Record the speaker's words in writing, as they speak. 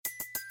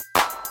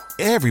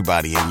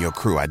Everybody in your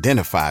crew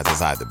identifies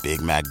as either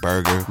Big Mac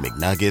Burger,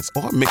 McNuggets,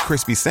 or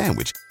McCrispy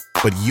Sandwich.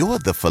 But you're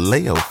the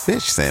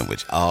Filet-O-Fish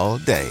Sandwich all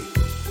day.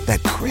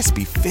 That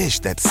crispy fish,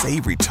 that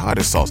savory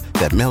tartar sauce,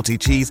 that melty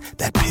cheese,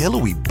 that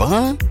pillowy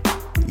bun.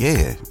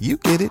 Yeah, you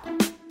get it.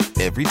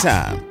 Every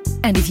time.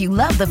 And if you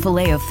love the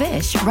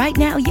Filet-O-Fish, right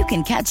now you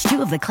can catch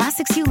two of the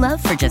classics you love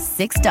for just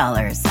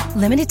 $6.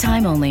 Limited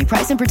time only.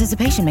 Price and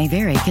participation may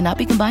vary. Cannot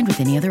be combined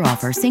with any other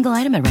offer. Single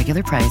item at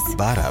regular price.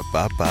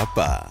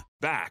 Ba-da-ba-ba-ba.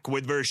 Back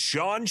with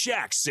Vershawn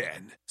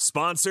Jackson.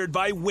 Sponsored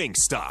by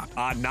Wingstop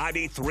on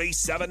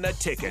 93.7 The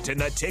Ticket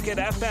and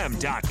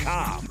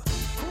theticketfm.com.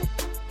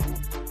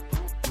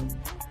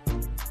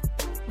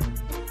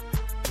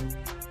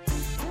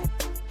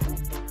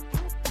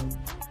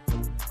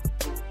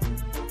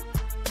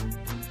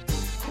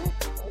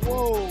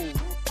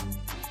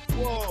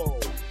 Whoa.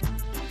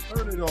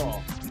 Turn it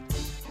off.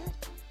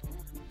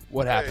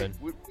 What happened?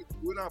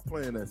 We're not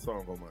playing that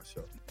song on my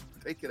show.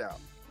 Take it out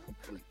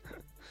completely.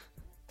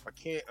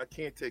 I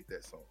can't take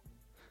that song.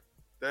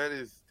 That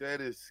is.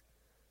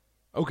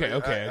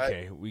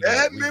 Okay.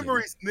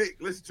 Memories,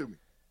 Nick. Listen to me.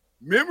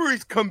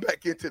 Memories come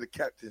back into the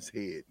captain's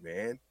head,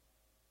 man.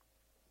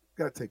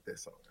 Gotta take that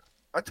song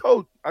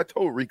out. I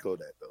told Rico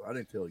that though. I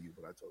didn't tell you,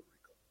 but I told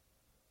Rico.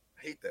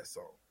 I hate that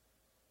song.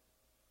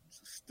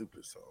 It's a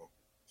stupid song.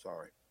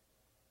 Sorry.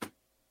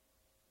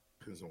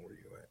 Depends on where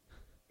you're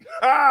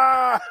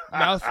at.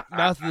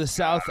 Mouth of the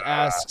South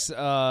asks,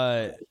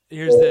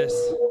 here's this.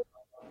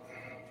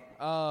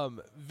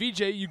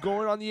 VJ, you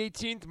going on the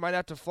 18th? Might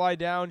have to fly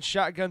down,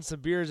 shotgun some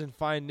beers, and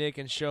find Nick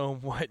and show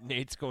him what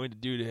Nate's going to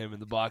do to him in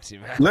the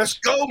boxing match. Let's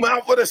go,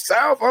 Mouth of the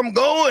South. I'm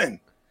going.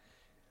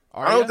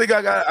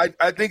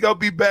 I think I'll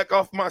be back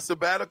off my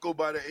sabbatical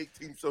by the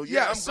 18th. So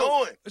I'm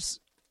going.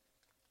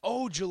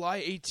 Oh,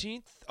 July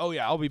 18th? Oh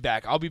yeah, I'll be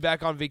back. I'll be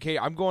back on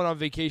vacation. I'm going on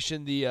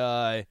vacation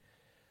the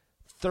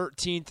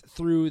 13th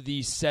through the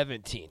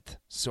 17th.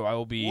 So I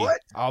will be. What?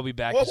 I'll be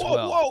back as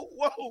well.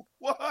 Whoa!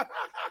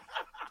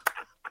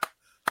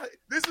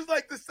 This is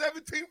like the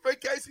 17th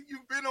vacation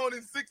you've been on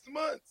in 6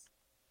 months.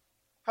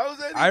 How is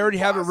that? I already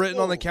have it written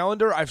on the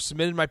calendar. I've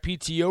submitted my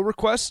PTO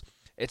request.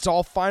 It's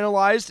all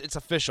finalized. It's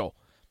official.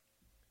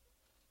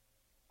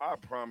 I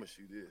promise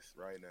you this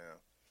right now.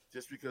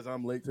 Just because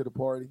I'm late to the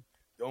party,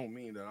 don't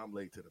mean that I'm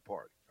late to the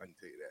party. I can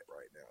tell you that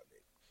right now,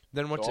 Nick.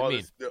 Then what's it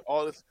mean?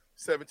 All this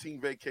 17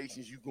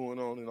 vacations you going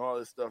on and all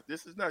this stuff,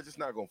 this is not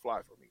going to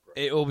fly for me, bro.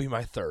 It will be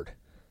my third.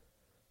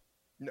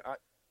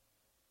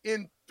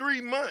 In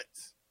 3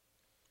 months.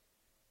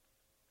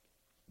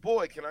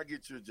 Boy, can I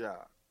get your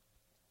job.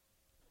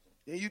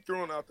 And you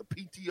throwing out the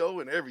PTO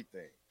and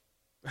everything.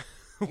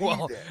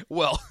 Well.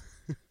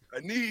 I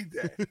need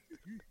that.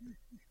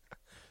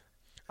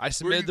 I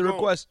submitted the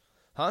request.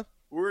 Huh?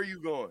 Where are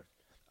you going?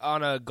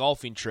 On a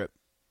golfing trip.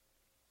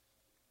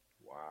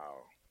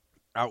 Wow.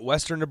 Out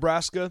western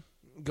Nebraska,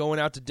 going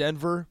out to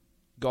Denver,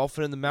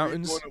 golfing in the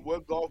mountains.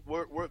 What golf?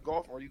 Where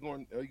golf? Are you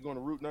going to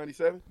Route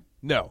 97?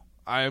 No,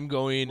 I am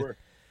going. Where?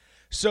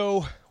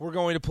 So we're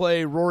going to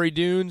play Rory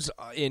Dunes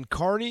in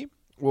Kearney.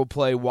 We'll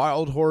play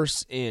Wild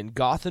Horse in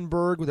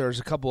Gothenburg. There's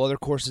a couple other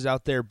courses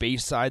out there.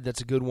 Bayside,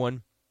 that's a good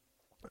one.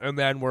 And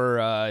then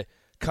we're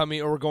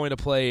going to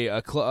play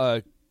a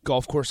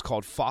golf course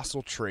called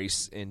Fossil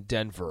Trace in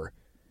Denver.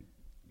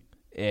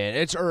 And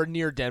it's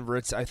near Denver.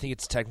 I think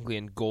it's technically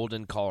in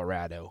Golden,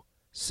 Colorado.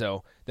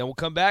 So then we'll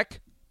come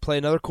back, play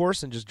another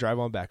course, and just drive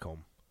on back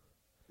home.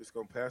 Just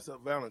going to pass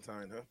up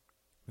Valentine, huh?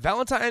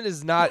 Valentine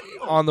is not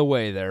on the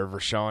way there,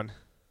 Vershawn.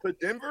 To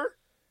Denver?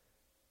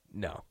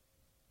 No.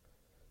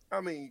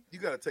 I mean, you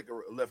got to take a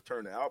left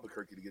turn to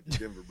Albuquerque to get to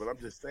Denver, but I'm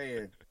just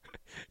saying.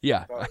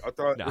 Yeah. I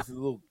thought this is a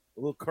little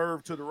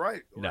curve to the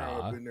right.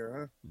 Nah. Up in there,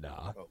 huh?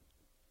 Nah. Oh.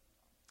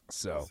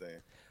 So,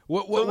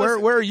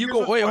 where are you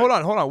going? Wait, hold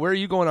on. Where are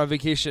you going on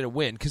vacation and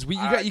when? Because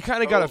you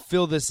kind of got to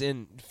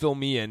fill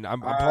me in.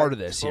 I'm part of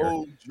this here. I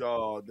told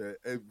y'all that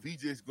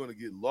VJ's going to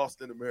get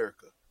lost in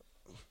America.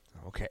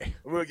 Okay.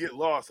 I'm going to get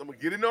lost. I'm going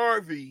to get in the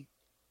RV,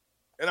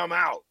 and I'm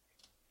out.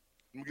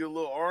 I'm going to get a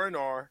little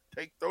R&R,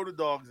 throw the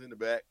dogs in the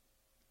back,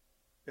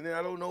 and then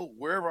I don't know,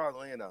 wherever I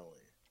land, I'll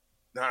land.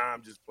 Nah,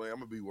 I'm just playing. I'm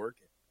going to be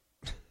working.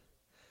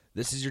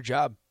 This is your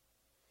job.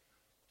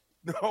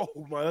 No,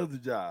 my other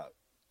job.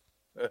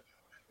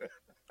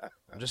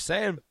 I'm just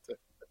saying.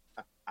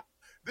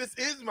 This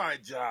is my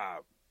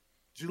job.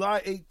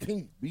 July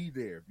 18th, be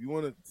there. If you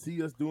want to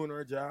see us doing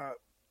our job.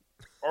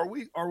 Are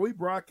we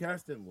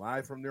broadcasting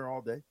live from there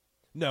all day?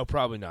 No,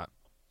 probably not.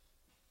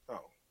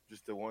 Oh,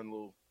 just the one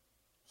little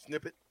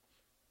snippet?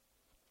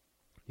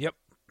 Yep.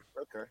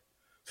 Okay.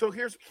 So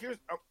here's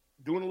I'm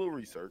doing a little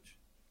research.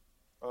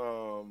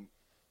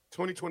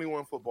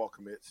 2021 football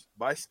commits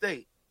by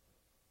state.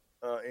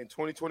 In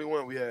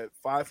 2021, we had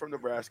 5 from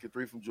Nebraska,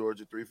 3 from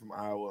Georgia, 3 from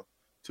Iowa,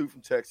 2 from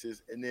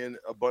Texas, and then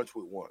a bunch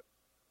with 1.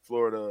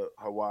 Florida,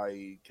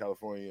 Hawaii,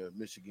 California,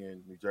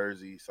 Michigan, New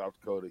Jersey, South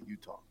Dakota,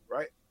 Utah,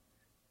 right?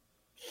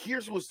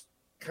 Here's what's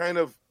kind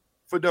of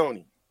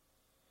Fedoni.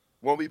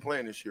 Won't be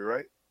playing this year,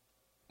 right?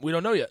 We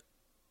don't know yet.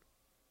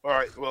 All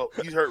right, well,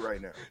 he's hurt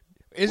right now.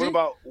 Is what he?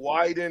 about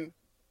Wyden,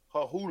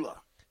 Hahula.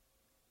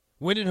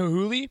 Wyndon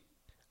Hahuli?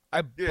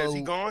 Is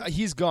he gone?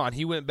 He's gone.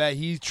 He went back.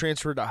 He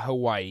transferred to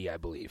Hawaii, I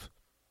believe.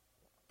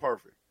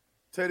 Perfect.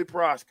 Teddy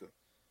Proska.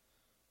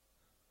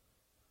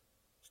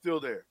 Still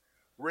there.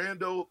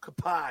 Randall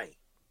Kapai.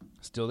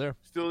 Still there.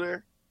 Still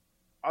there?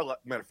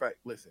 Matter of fact,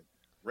 listen.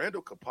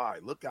 Randall Kapai,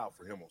 look out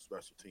for him on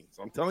special teams.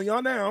 I'm telling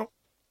y'all now.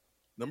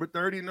 Number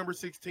 30 and number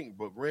 16.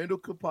 But Randall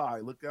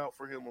Kapai, look out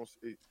for him on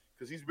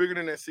because he's bigger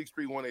than that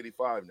 6'3",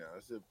 185 now.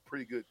 That's a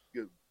pretty good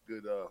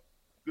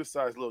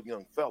sized little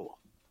young fella.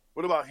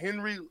 What about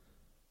Henry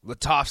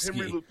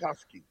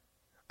Lutovsky?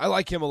 I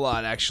like him a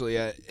lot, actually.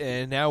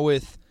 And now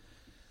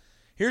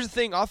here's the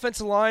thing,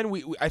 offensive line.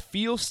 I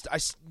feel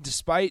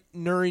despite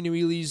Nuri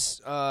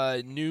Nuili's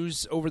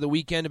news over the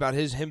weekend about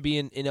him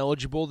being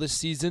ineligible this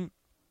season,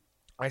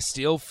 I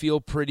still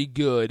feel pretty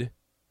good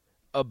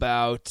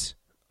about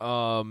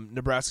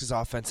Nebraska's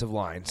offensive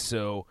line.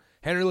 So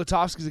Henry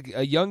Lutovsky's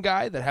a young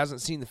guy that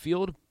hasn't seen the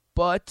field,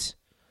 but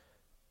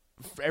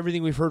for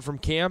everything we've heard from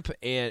camp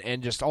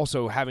and just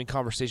also having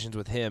conversations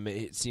with him,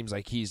 it seems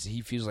like he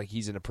feels like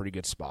he's in a pretty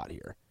good spot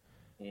here.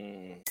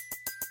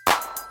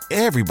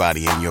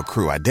 Everybody in your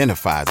crew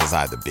identifies as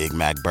either Big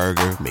Mac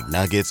Burger,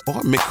 McNuggets,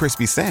 or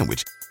McCrispy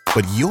Sandwich.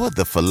 But you're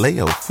the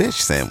Filet-O-Fish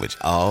Sandwich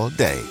all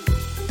day.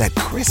 That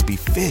crispy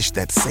fish,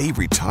 that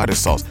savory tartar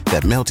sauce,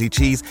 that melty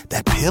cheese,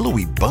 that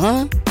pillowy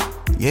bun.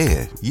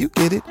 Yeah, you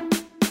get it.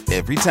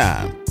 Every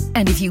time.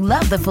 And if you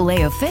love the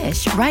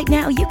Filet-O-Fish, right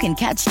now you can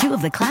catch two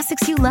of the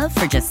classics you love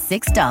for just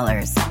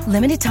 $6.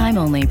 Limited time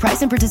only.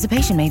 Price and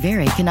participation may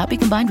vary. Cannot be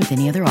combined with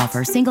any other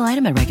offer. Single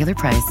item at regular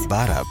price.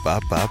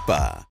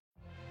 Ba-da-ba-ba-ba.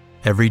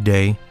 Every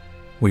day,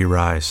 we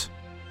rise,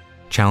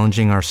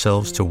 challenging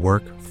ourselves to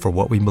work for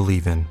what we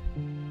believe in.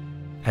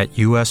 At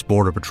U.S.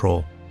 Border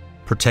Patrol,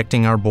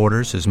 protecting our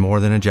borders is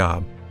more than a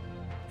job.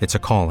 It's a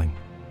calling.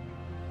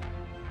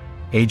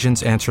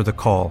 Agents answer the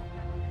call,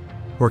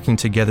 working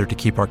together to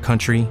keep our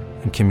country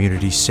and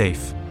communities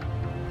safe.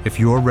 If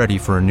you're ready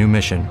for a new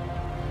mission,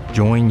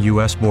 join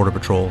U.S. Border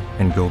Patrol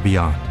and go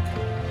beyond.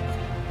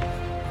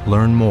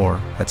 Learn more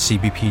at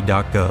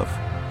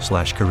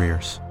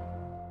cbp.gov/careers.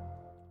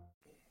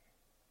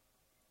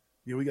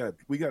 Yeah,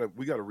 we got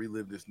to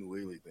relive this New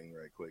Ely thing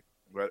right quick.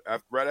 Right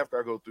after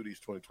I go through these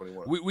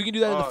 2021. We can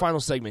do that in the final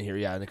segment here,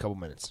 in a couple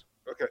minutes.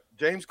 Okay.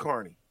 James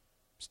Carney.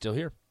 Still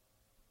here.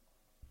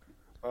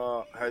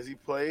 Has he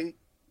played?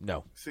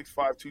 No. 6'5",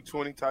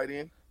 220 tight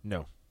end?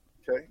 No.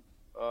 Okay.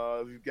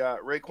 We've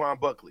got Raekwon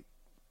Buckley.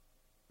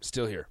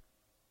 Still here.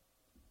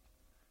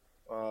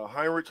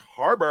 Heinrich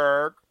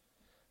Harburg.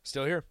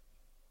 Still here.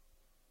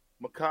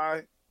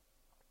 Makai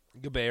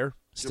Gabayer.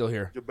 Still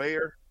here.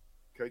 Gabayer.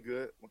 Okay,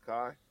 good.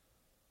 Makai.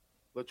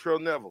 Latrell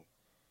Neville.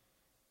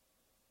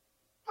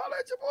 Holla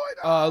at your boy,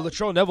 dog.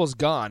 Latrell Neville's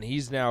gone.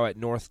 He's now at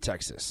North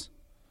Texas.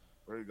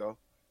 There you go.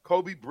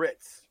 Kobe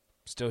Britz.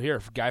 Still here.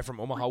 Guy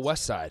from Omaha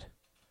West Side.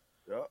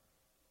 Yep.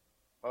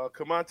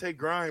 Camonte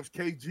Grimes,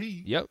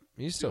 KG. Yep,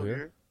 he's still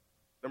here.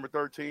 Number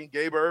 13,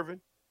 Gabe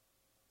Irvin.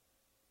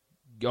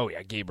 Oh,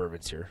 yeah, Gabe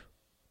Irvin's here.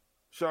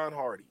 Sean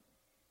Hardy.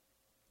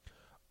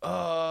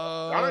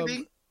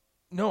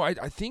 No, I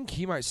think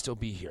he might still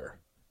be here.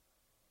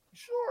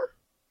 Sure.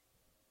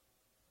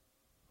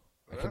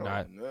 I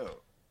cannot. No.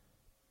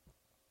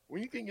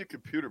 When you get your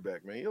computer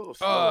back, man, you're a little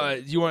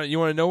slow. You want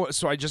to know what?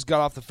 So I just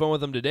got off the phone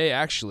with them today,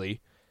 actually,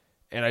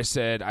 and I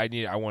said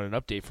I want an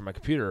update for my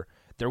computer.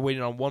 They're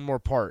waiting on one more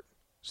part,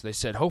 so they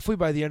said hopefully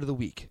by the end of the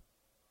week.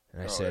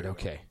 And I said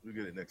okay. You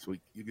get it next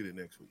week.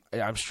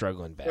 Yeah, I'm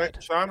struggling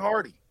bad. Sean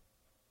Hardy.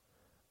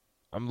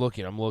 I'm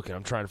looking. I'm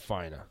trying to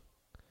find a.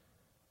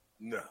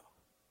 No.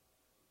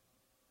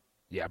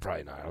 Yeah,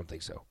 probably not. I don't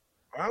think so.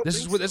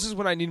 This is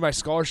when I need my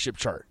scholarship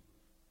chart.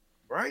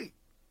 Right.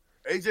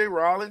 A.J.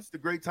 Rollins, the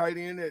great tight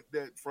end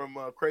that from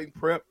Creighton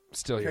Prep,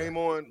 still here.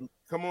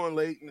 Come on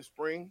late in the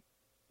spring.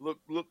 Look.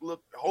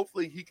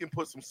 Hopefully he can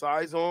put some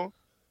size on.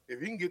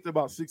 If he can get to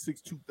about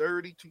 6'6",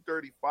 230,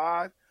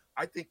 235,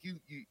 I think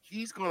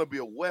he's going to be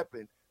a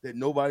weapon that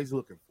nobody's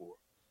looking for.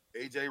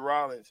 A.J.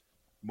 Rollins,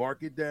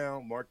 mark it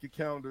down, mark your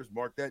calendars,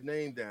 mark that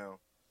name down.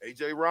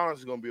 A.J. Rollins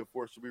is going to be a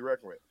force to be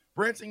reckoned with.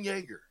 Branson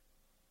Yeager.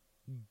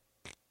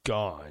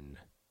 Gone.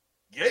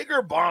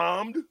 Yeager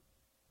bombed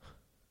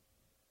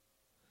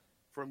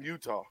from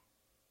Utah.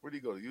 Where did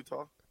he go, to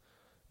Utah?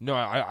 No,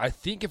 I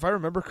think if I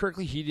remember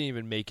correctly, he didn't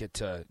even make it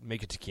to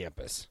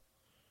campus.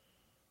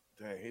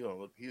 Dang, he don't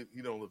look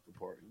the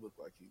part. He looked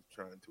like he's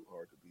trying too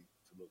hard to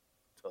look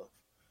tough.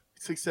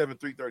 6'7",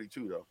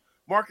 332 though.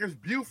 Marcus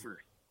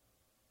Buford,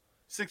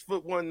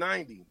 6'1",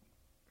 190.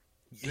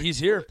 He's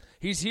here.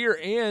 He's here,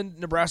 and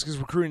Nebraska's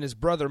recruiting his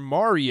brother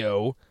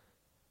Mario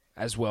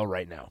as well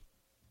right now.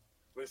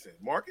 Listen,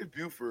 Marcus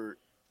Buford,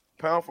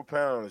 pound for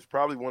pound, is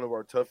probably one of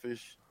our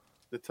toughest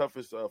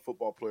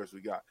football players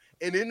we got.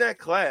 And in that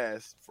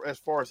class, as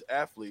far as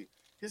athlete,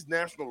 his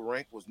national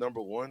rank was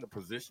number 1. The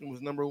position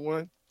was number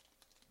 1.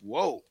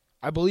 Whoa!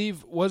 I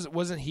believe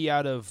wasn't he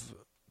out of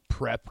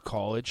prep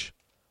college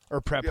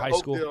or prep high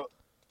school?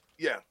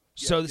 Yeah.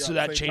 So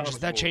that changes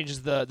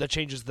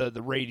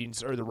the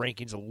ratings or the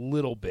rankings a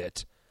little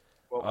bit.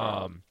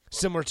 Well,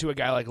 similar to a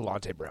guy like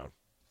Alante Brown.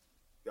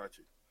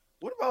 Gotcha.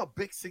 What about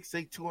big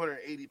 6'8",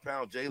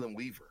 280-pound Jalen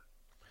Weaver?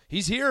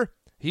 He's here.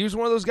 He was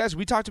one of those guys.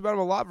 We talked about him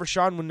a lot,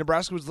 Rashawn, when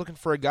Nebraska was looking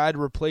for a guy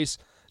to replace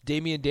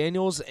Damian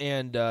Daniels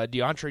and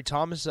DeAndre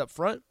Thomas up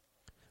front.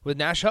 With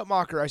Nash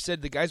Hutmacher, I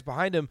said the guys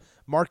behind him,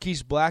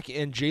 Marquise Black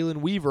and Jalen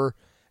Weaver.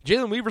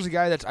 Jalen Weaver's a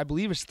guy that's, I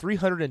believe, is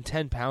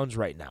 310 pounds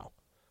right now.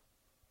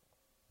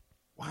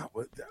 Wow,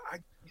 but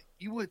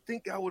you would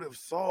think I would have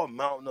saw a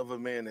mountain of a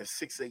man that's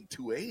 6'8",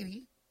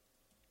 280.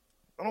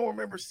 I don't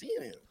remember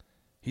seeing him.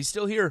 He's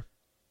still here.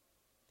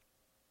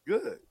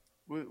 Good.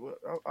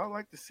 I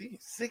like to see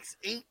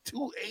 6'8",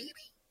 280.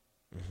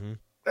 Mm-hmm.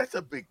 That's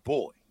a big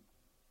boy.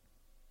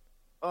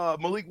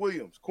 Malik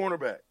Williams,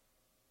 cornerback.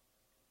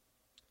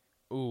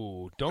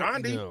 Ooh, don't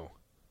Gandhi. know.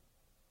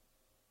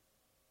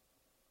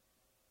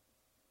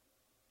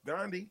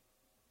 Gandhi.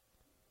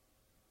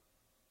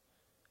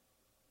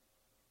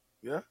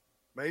 Yeah,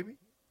 maybe.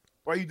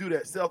 Why you do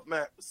that?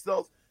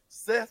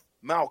 Seth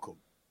Malcolm.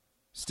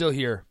 Still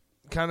here.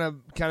 Kind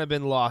of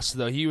been lost,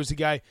 though. He was a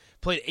guy,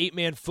 played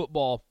 8-man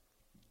football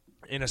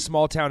in a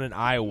small town in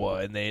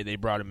Iowa, and they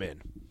brought him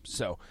in.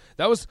 So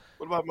that was.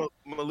 What about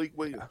Malik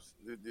Williams?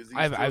 Is he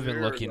I've been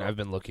here looking. no? I've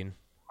been looking.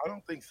 I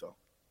don't think so.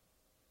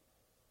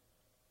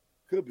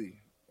 Could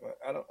be.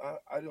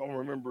 I don't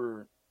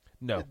remember.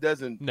 No. It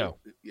doesn't. No.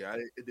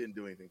 It didn't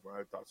do anything for me.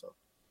 I thought so.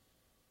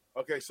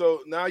 Okay,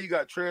 so now you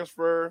got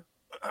transfer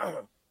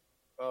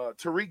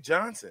Tariq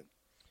Johnson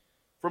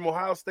from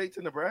Ohio State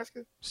to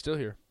Nebraska. Still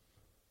here.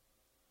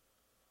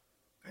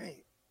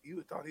 Dang, you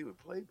would thought he would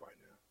play by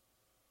now.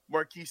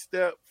 Marquise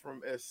Stepp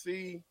from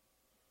SC.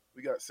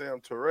 We got Sam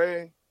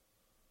Toure.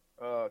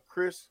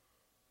 Chris,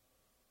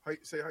 how you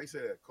say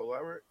that?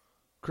 Kolarvik?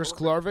 Chris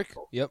Kolarvik?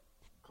 Yep.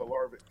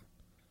 Kolarvik.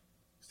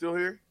 Still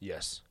here?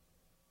 Yes.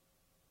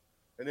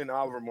 And then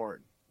Oliver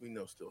Martin. We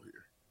know still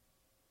here.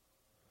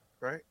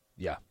 Right?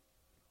 Yeah.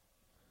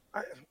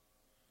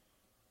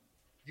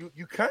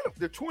 You kind of,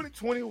 the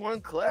 2021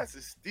 class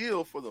is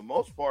still, for the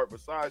most part,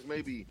 besides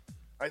maybe,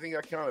 I think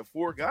I counted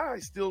 4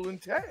 guys, still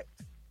intact.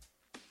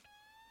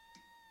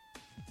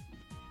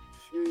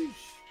 Sheesh.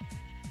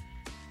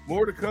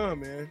 More to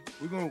come, man.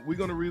 We're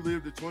gonna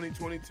relive the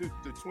 2022,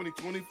 the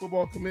 2020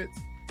 football commits,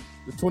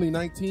 the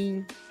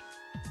 2019,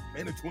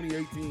 and the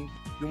 2018.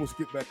 Then we'll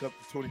skip back up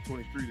to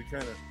 2023 to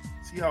kind of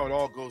see how it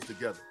all goes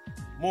together.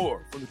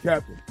 More from the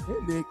captain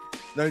and Nick,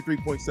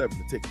 93.7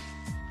 The Ticket.